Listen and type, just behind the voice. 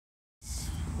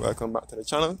Welcome back to the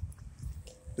channel.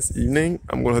 This evening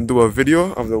I'm going to do a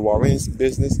video of the Warren's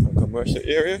business and commercial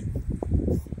area.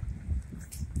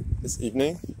 This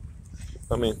evening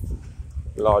I'm in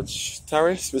Lodge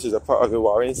Terrace, which is a part of the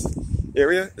Warren's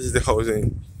area. This is the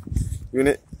housing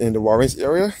unit in the Warren's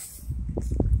area.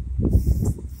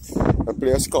 A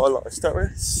place called Lodge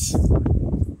Terrace.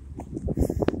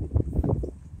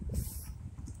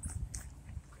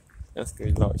 Let's go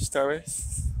Lodge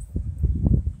Terrace,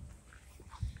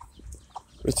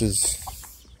 which is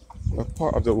a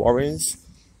part of the Warren's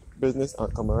business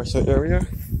and commercial area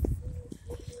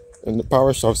in the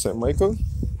parish of St. Michael.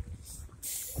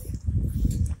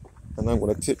 And I'm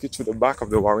going to take you to the back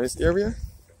of the Warren's area.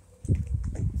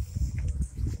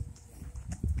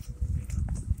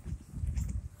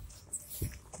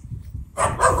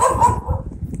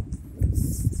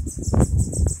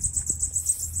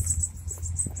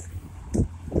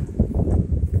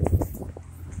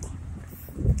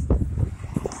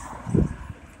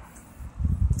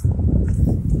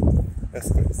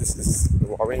 This is the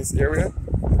Warren's area.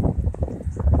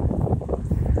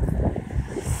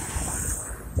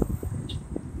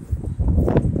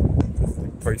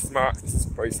 This is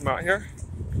PriceSmart here.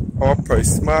 Our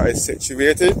PriceSmart is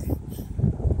situated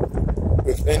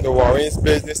within the Warren's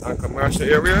business and commercial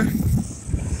area,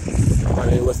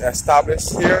 and it was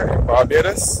established here in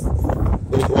Barbados. It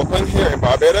was opened here in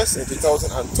Barbados in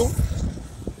 2002.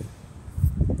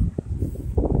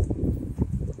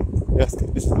 Yes,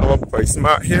 this is our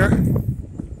PriceSmart here.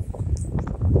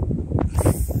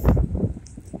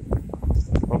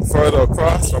 From further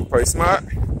across from PriceSmart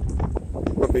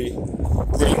will be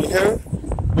Green Hill,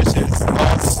 which is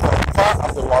also part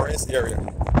of the Warren's area.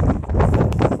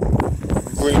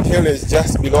 Green Hill is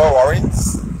just below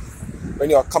Warren's. When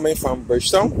you are coming from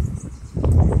Bridgetown,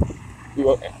 you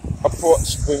will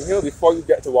approach Green Hill before you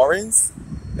get to Warren's.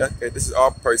 Okay, this is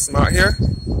our PriceSmart here.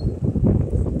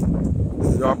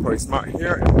 This is our PriceSmart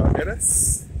here in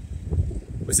Barbados,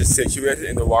 which is situated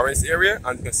in the Warren's area,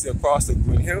 and you can see across the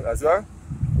Green Hill as well,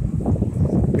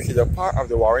 which is a part of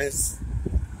the Warren's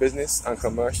business and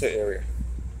commercial area.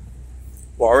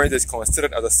 Warren is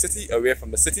considered as a city away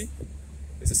from the city.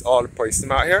 This is all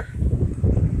PriceSmart here.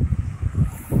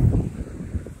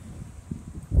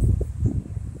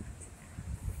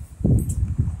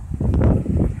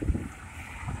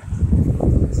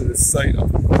 This is the site of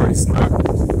PriceSmart.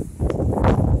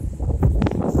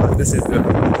 And this is the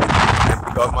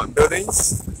government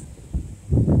buildings.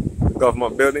 The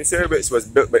government buildings here, which was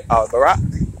built by Albarak,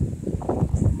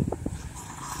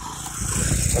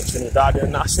 Trinidadian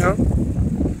national.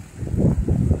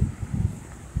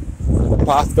 And the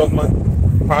past government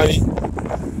apparently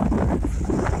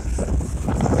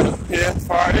paid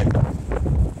for it,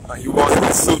 and he wanted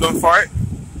to sue them for it.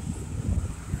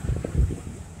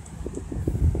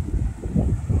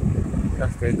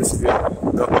 Okay, this is the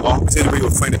government offices where you'll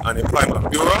find the unemployment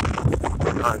bureau,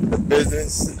 and the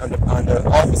business and the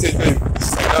offices where you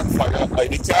sign up for your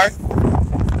ID card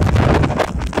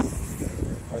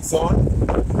and so on.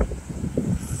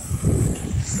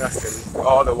 That's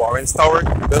all the Warren's Tower,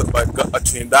 built by a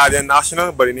Trinidadian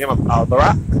national by the name of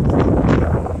Albarak.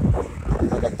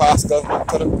 And the past government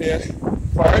couldn't pay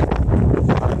for it,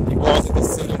 and he wanted to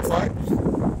sue them for it.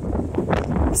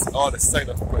 This is all the site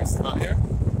of PriceSmart here.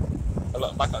 A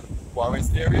lot back at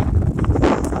Warren's area.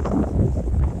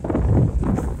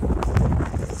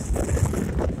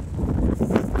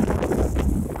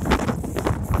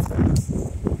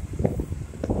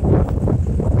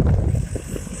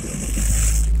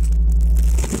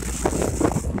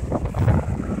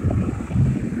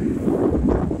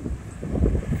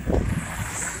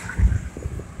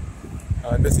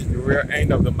 This is the rear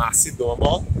end of the massive door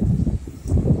mall.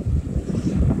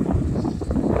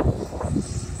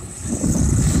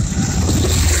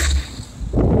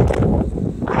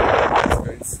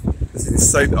 This is the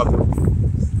site of the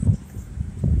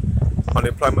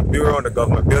unemployment bureau and the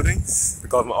government buildings, the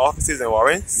government offices and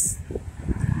Warren's.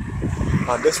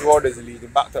 And this road is leading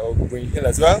back to Green Hill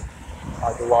as well,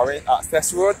 as the Warren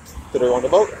access road to the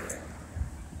roundabout.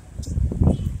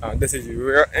 And this is the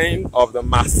rear end of the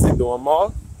massive door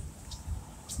mall,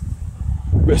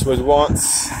 which was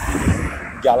once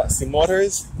Galaxy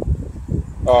Motors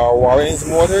or Warren's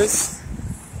Motors.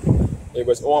 It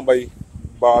was owned by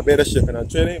Barbados Shipping and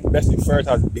Trading, best referred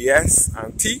to as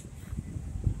BS&T,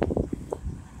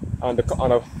 and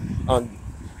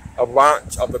a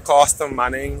branch of the Custom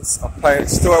Manning's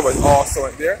appliance store was also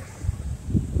in there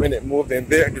when it moved in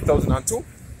there in 2002.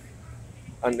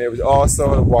 And there was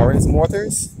also the Warren's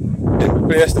Motors. It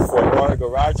replaced the Fort Royal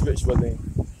Garage, which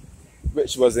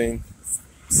was in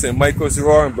St. Michael's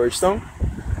Road in Bridgetown.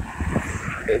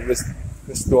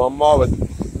 The store mall was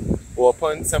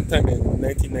opened sometime in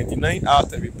 1999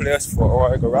 after it replaced for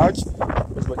Royal Garage,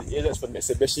 which was the agents for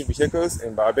Mitsubishi vehicles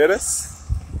in Barbados.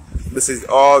 This is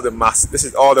all the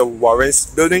Warren's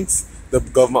buildings, the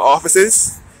government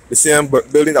offices, the same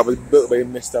building that was built by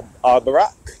Mr.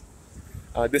 Albarak.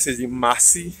 This is the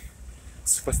Massey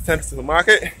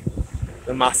supermarket,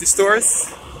 the Massey stores.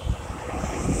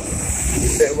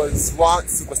 It was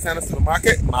once Superstandard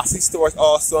Supermarket. Massey stores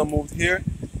also moved here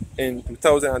in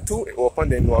 2002. It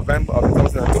opened in November of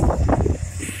 2002.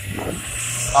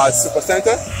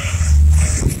 Supercenter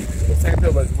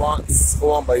was once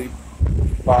owned by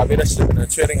Barbados Shipping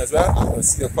and Trading as well. You can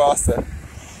see across the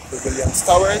Williams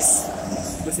Towers.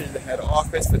 This is the head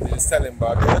office for the cell in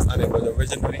Barbados, and it was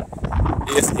originally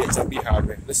ASHB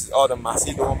hardware. This is all the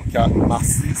Massey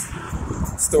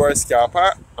stores car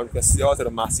park, and you can see also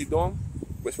the Massey Dome,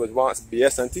 which was once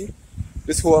BS&T.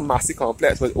 This whole Massey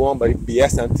complex was owned by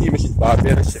BS&T, which is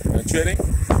Barbados Shipping and Trading.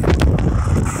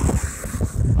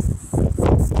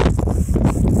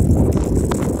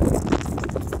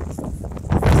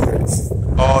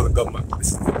 All the government.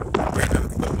 This is the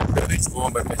government buildings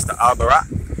owned by Mr. Albarak.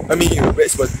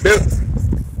 Which was built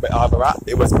by Albarak.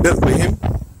 It was built by him,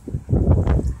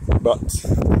 but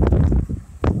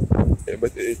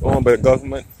it's owned by the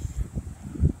government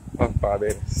of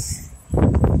Barbados.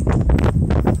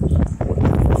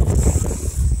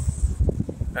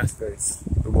 That's nice.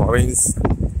 The Warrens,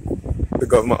 the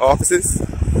government offices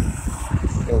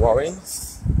in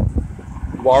Warrens.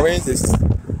 Warrens is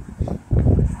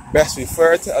best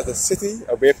referred to as a city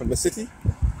away from the city.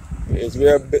 It is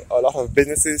where a lot of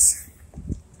businesses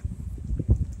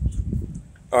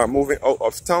are moving out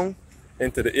of town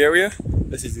into the area.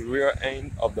 This is the rear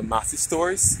end of the Massey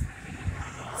stores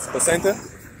center.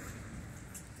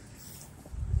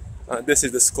 This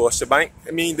is the Scotia Bank.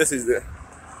 This is the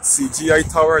CGI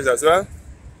Towers as well.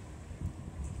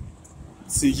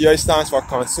 CGI stands for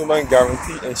Consumer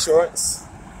Guarantee Insurance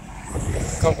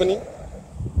Company.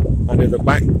 And there's a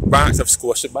branch of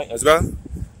Scotia Bank as well.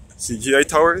 CGI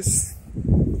Towers.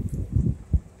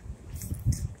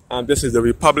 And this is the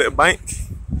Republic Bank.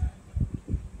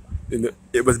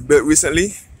 It was built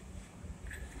recently.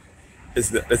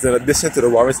 It's an addition to the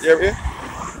Warrens area.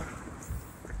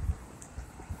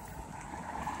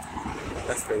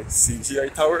 That's the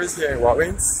CGI Towers here in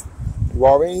Warrens.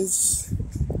 Warrens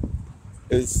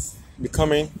is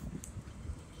becoming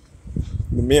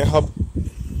the main hub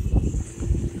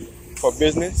for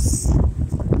business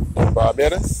in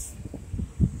Barbados,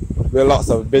 where lots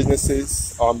of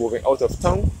businesses are moving out of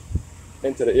town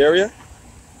into the area.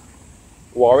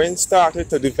 Warren started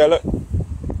to develop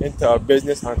into a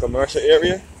business and commercial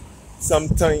area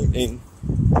sometime in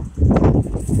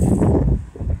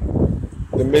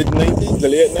the mid-90s, the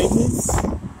late 90s.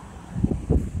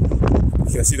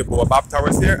 You can see the Boabab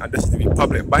Towers here, and this is the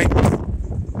Republic Bank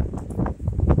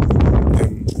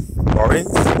in Warren.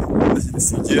 This is the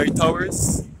CGI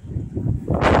Towers.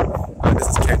 And this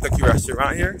is Kentucky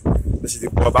Restaurant here. This is the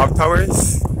Boabab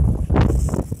Towers.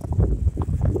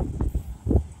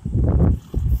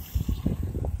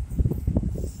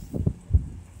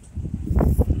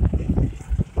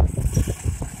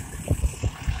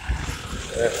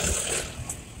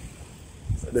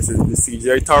 This is the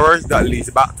CGI Towers that leads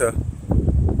back to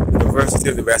the University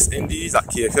of the West Indies at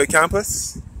Cave Hill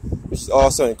campus, which is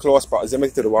also in close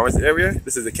proximity to the Warrens area.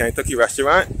 This is the Kentucky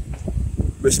Restaurant,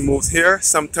 which moved here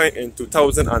sometime in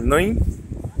 2009.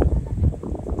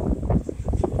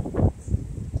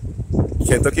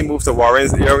 Kentucky moved to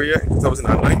Warrens area in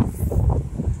 2009.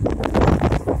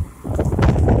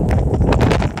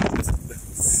 This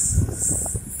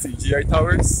is the CGI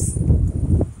Towers.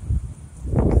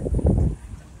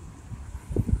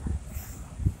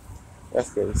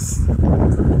 That's good.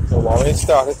 So Warren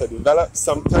started to develop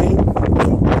sometime in the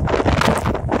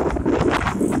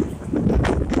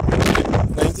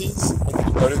 90s into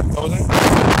the early 2000s.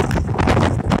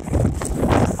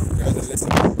 Here's a list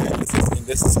of businesses in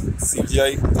this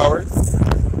CGI tower.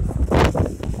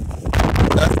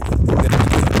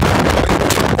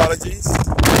 Apologies.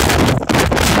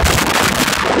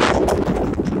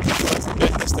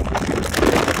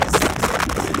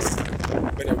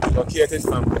 When it was located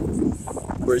from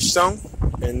Bridgetown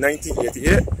in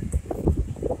 1988.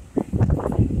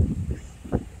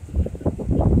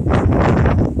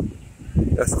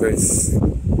 That's this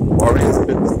Warren's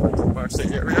business and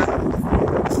commercial area.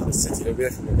 The city away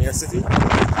from the main city.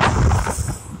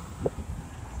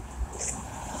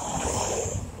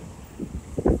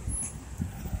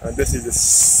 And this is the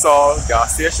Sol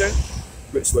gas station,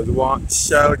 which was one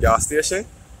Shell gas station.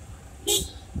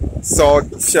 So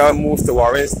Shell moved to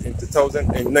Warrens in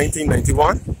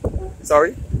 1991.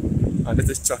 Sorry, and this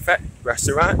is Chafet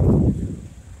Restaurant,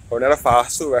 or another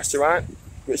fast food restaurant,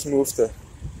 which moved to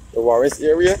the Warrens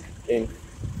area in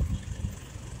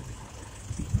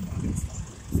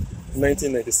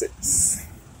 1996.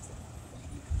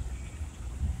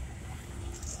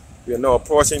 We are now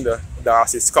approaching the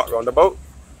Darcy Scott roundabout,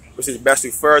 which is best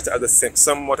referred to as the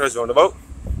Simpson Motors roundabout.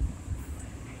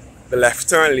 The left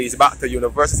turn leads back to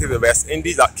University of the West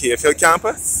Indies at Cave Hill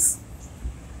campus.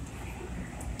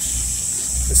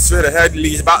 The straight ahead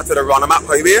leads back to the Ronamap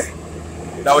Highway.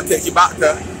 That will take you back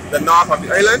to the north of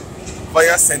the island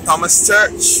via St. Thomas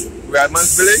Church,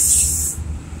 Redmond's Village,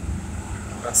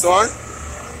 and so on.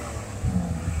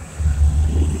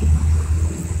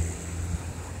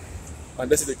 And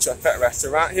this is the Chafet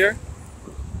restaurant here.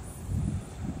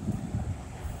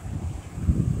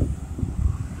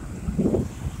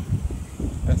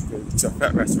 That's the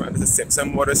Chafet restaurant. This is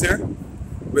Simpson Motors here,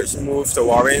 which moved to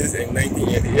Warrens in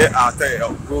 1988 after it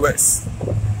outgrew its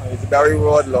Berry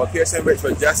Road location, which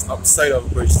was just outside of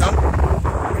Bridgetown.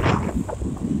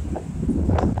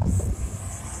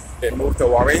 It moved to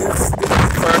Warrens. This is the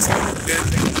first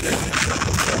building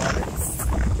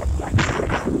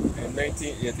in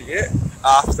 1988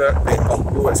 after it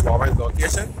outgrew its Warrens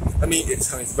location. I mean,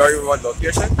 it's Berry Road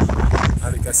location,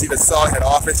 and you can see the Saul head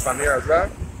office from here as well,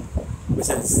 which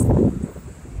is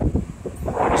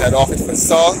head office for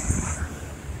Saul.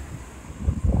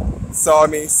 Saul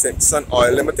means Simpson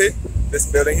Oil Limited. This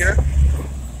building here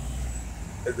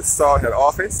is the Saul head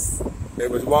office. It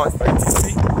was once by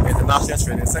TC, International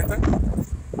Training Center.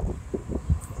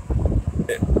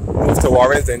 It moved to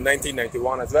Warrens in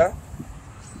 1991 as well.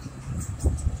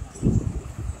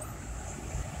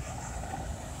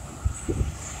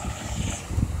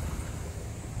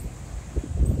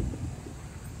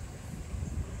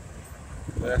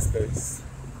 Yes, guys.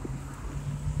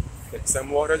 Simpson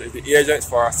Motors is the agent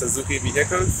for Suzuki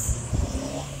vehicles.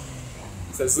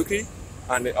 Suzuki,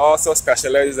 and it also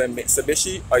specializes in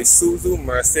Mitsubishi, Isuzu,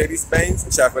 Mercedes-Benz,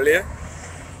 Chevrolet,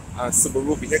 and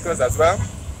Subaru vehicles as well.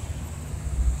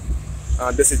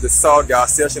 And this is the Saul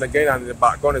gas station again, and in the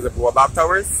background is the Baobab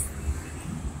Towers.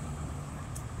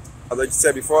 As I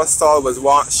said before, Saul was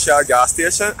once Shell gas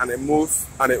station, and it moved,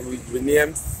 and it was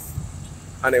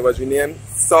renamed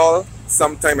Saul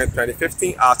sometime in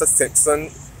 2015 after Simpson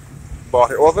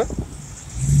bought it over.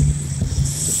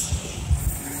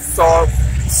 So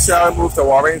Shell moved to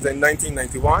Warrens in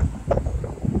 1991.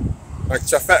 And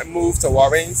Chafet moved to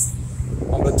Warrens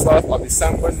on the 12th of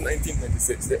December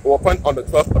 1996. They opened on the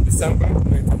 12th of December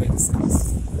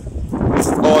 1996. This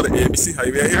is all the ABC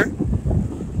highway here.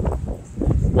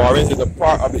 Warrens is a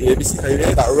part of the ABC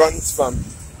highway that runs from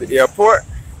the airport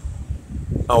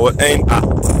and will end at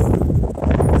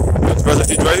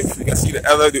University Drive. You can see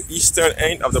the eastern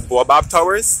end of the Baobab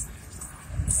Towers,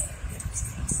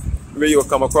 where you will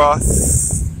come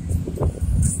across,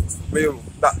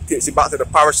 that takes you back to the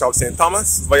parish of St.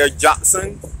 Thomas via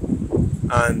Jackson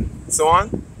and so on.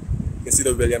 You can see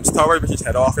the Williams Tower, which is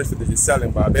head office for Digicel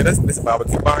in Barbados. This is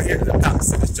barbecue barn here, is a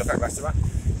taxi, this Chafet restaurant.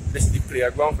 This is the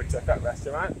playground for Chafet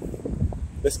restaurant.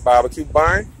 This barbecue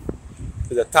barn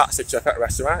is attached to Chafet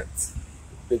restaurant.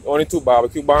 There's only 2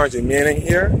 barbecue barns remaining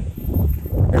here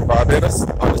in Barbados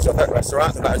on the Chafet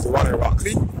restaurant, and that is the one in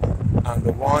Rockley and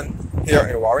the one here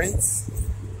in Warrens,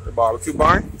 the barbecue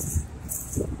barn.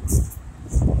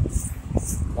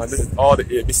 And this is all the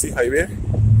ABC highway.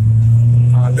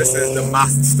 And this is the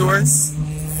Massey stores.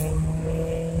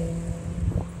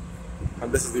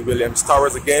 And this is the Williams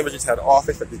Towers again, which is head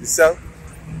office for Digicel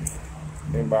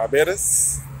in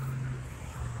Barbados.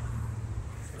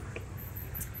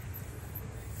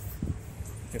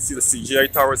 You can see the CGI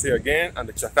Towers here again, and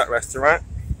the Chafet restaurant.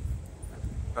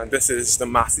 And this is the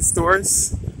Massey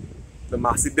stores, the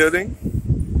Massey building.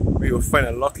 We will find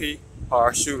a Lucky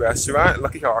Horseshoe restaurant.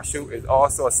 Lucky Horseshoe is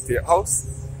also a steakhouse.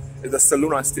 It's a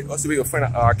saloon and steakhouse. We will find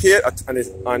an arcade,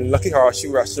 and Lucky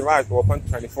Horseshoe restaurant is open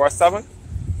 24/7.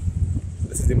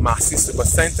 This is the Massey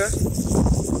Supercenter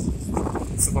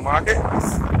supermarket.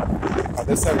 And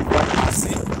this is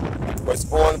Massey, was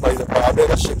owned by the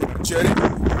Barbados Shipping and Trading,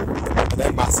 and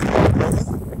then Massey bought it over.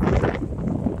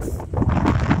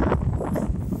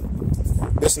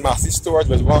 This Massey store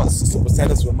was once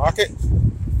Supercenter supermarket.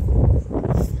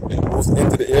 It moved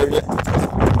into the area.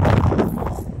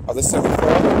 As I said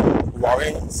before,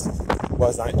 Warrens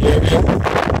was an area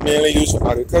mainly used for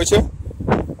agriculture,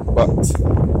 but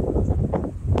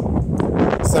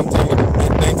sometime in the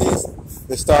mid-90s,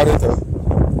 they started to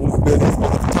move buildings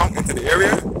out of town into the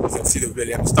area. You can see the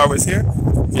Williams Towers here,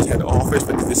 which had an office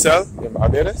for Digicel in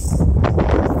Barbados.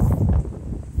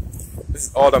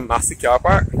 all the Massey car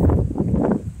park.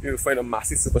 You will find the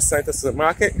Massey Supercenter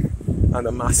supermarket and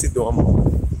the Massey Dome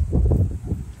Mall.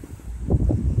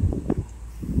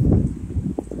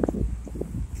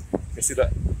 You see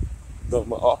that the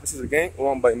offices again,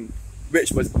 owned by,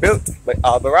 which was built by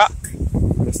Albarak,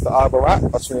 Mr.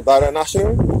 Albarak of Trinidad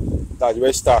National. That's where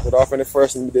it started off when they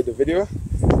first did the video.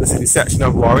 This is the section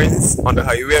of Warrens on the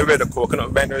highway where the coconut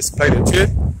vendors play the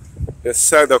trade. They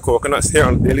sell their coconuts here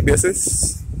on a daily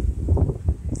basis.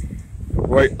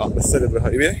 Right up the side of the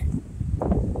highway.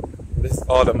 This is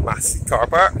all the Massey car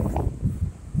park.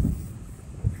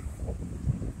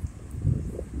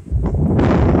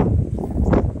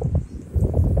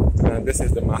 And this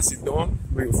is the Massey Dome,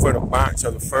 where you find a branch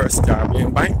of the First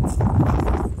Caribbean Bank.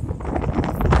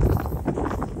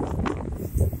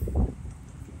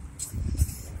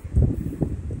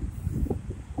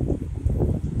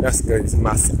 Yes guys,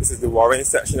 Massey. This is the Warren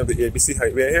section of the ABC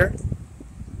highway here.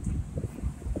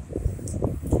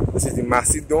 This is the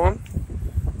Massey Dome,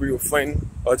 where you'll find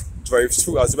a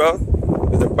drive-through as well.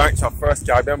 There's a branch of First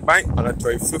Caribbean Bank and a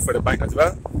drive-through for the bank as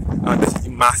well. And this is the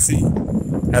Massey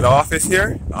head office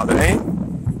here, the other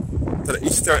end, to the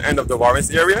eastern end of the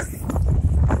Warrens area.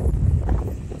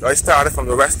 So I started from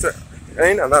the western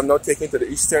end and I'm now taking to the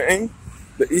eastern end.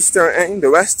 The eastern end, the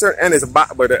western end is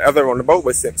back by the other roundabout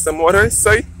by Simpson Motors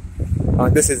side.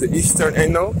 And this is the eastern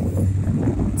end now,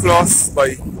 close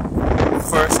by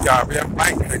First Caribbean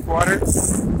Bank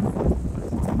headquarters.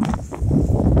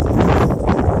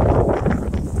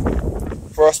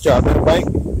 First Caribbean Bank,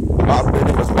 that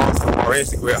building was once the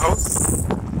Orange Great House.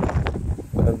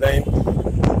 And then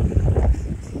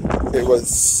it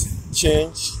was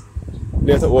changed,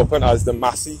 later opened as the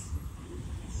Massey.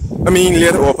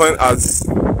 Later opened as,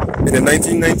 in the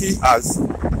 1990s, as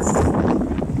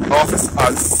office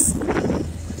as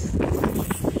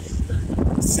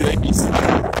CIBC.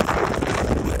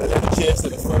 And then changed to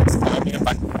the First Caribbean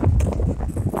Bank.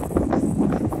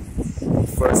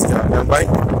 First Caribbean Bank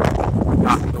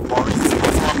at the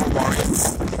former Warrens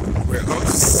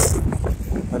warehouse.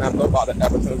 And I'm now about the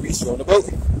Everton Beach roundabout,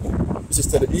 which is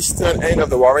to the eastern end of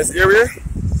the Warrens area.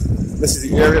 This is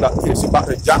the area that takes you back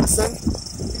to Jackson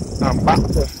and back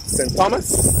to St.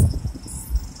 Thomas.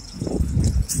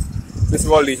 This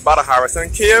road leads by the Harrison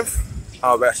Cave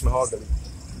and West Mahogany.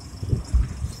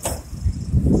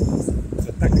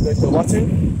 So thank you guys for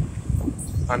watching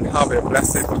and have a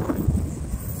blessed one.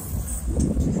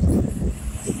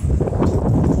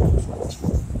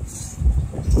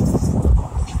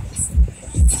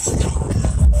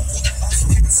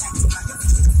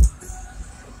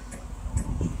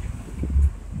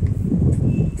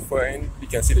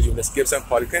 You can see the Eunice Gibson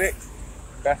Polyclinic.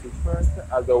 That's referred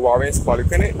to as the Warrens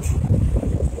Polyclinic.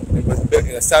 It was built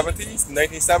in the 70s,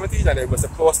 1970s, and it was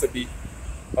supposed to be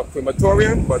a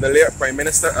crematorium, but the late Prime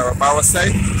Minister Aaron Barrow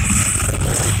said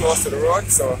it's too close to the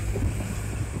road, so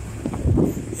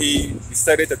he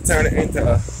decided to turn it into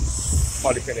a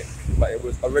polyclinic. But it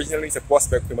was originally supposed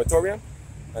to be a crematorium,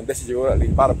 and this is the road that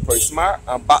leads back to Price Mart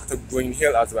and back to Green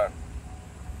Hill as well.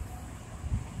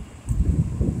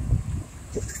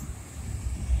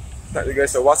 Thank you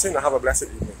guys for watching and have a blessed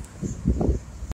evening.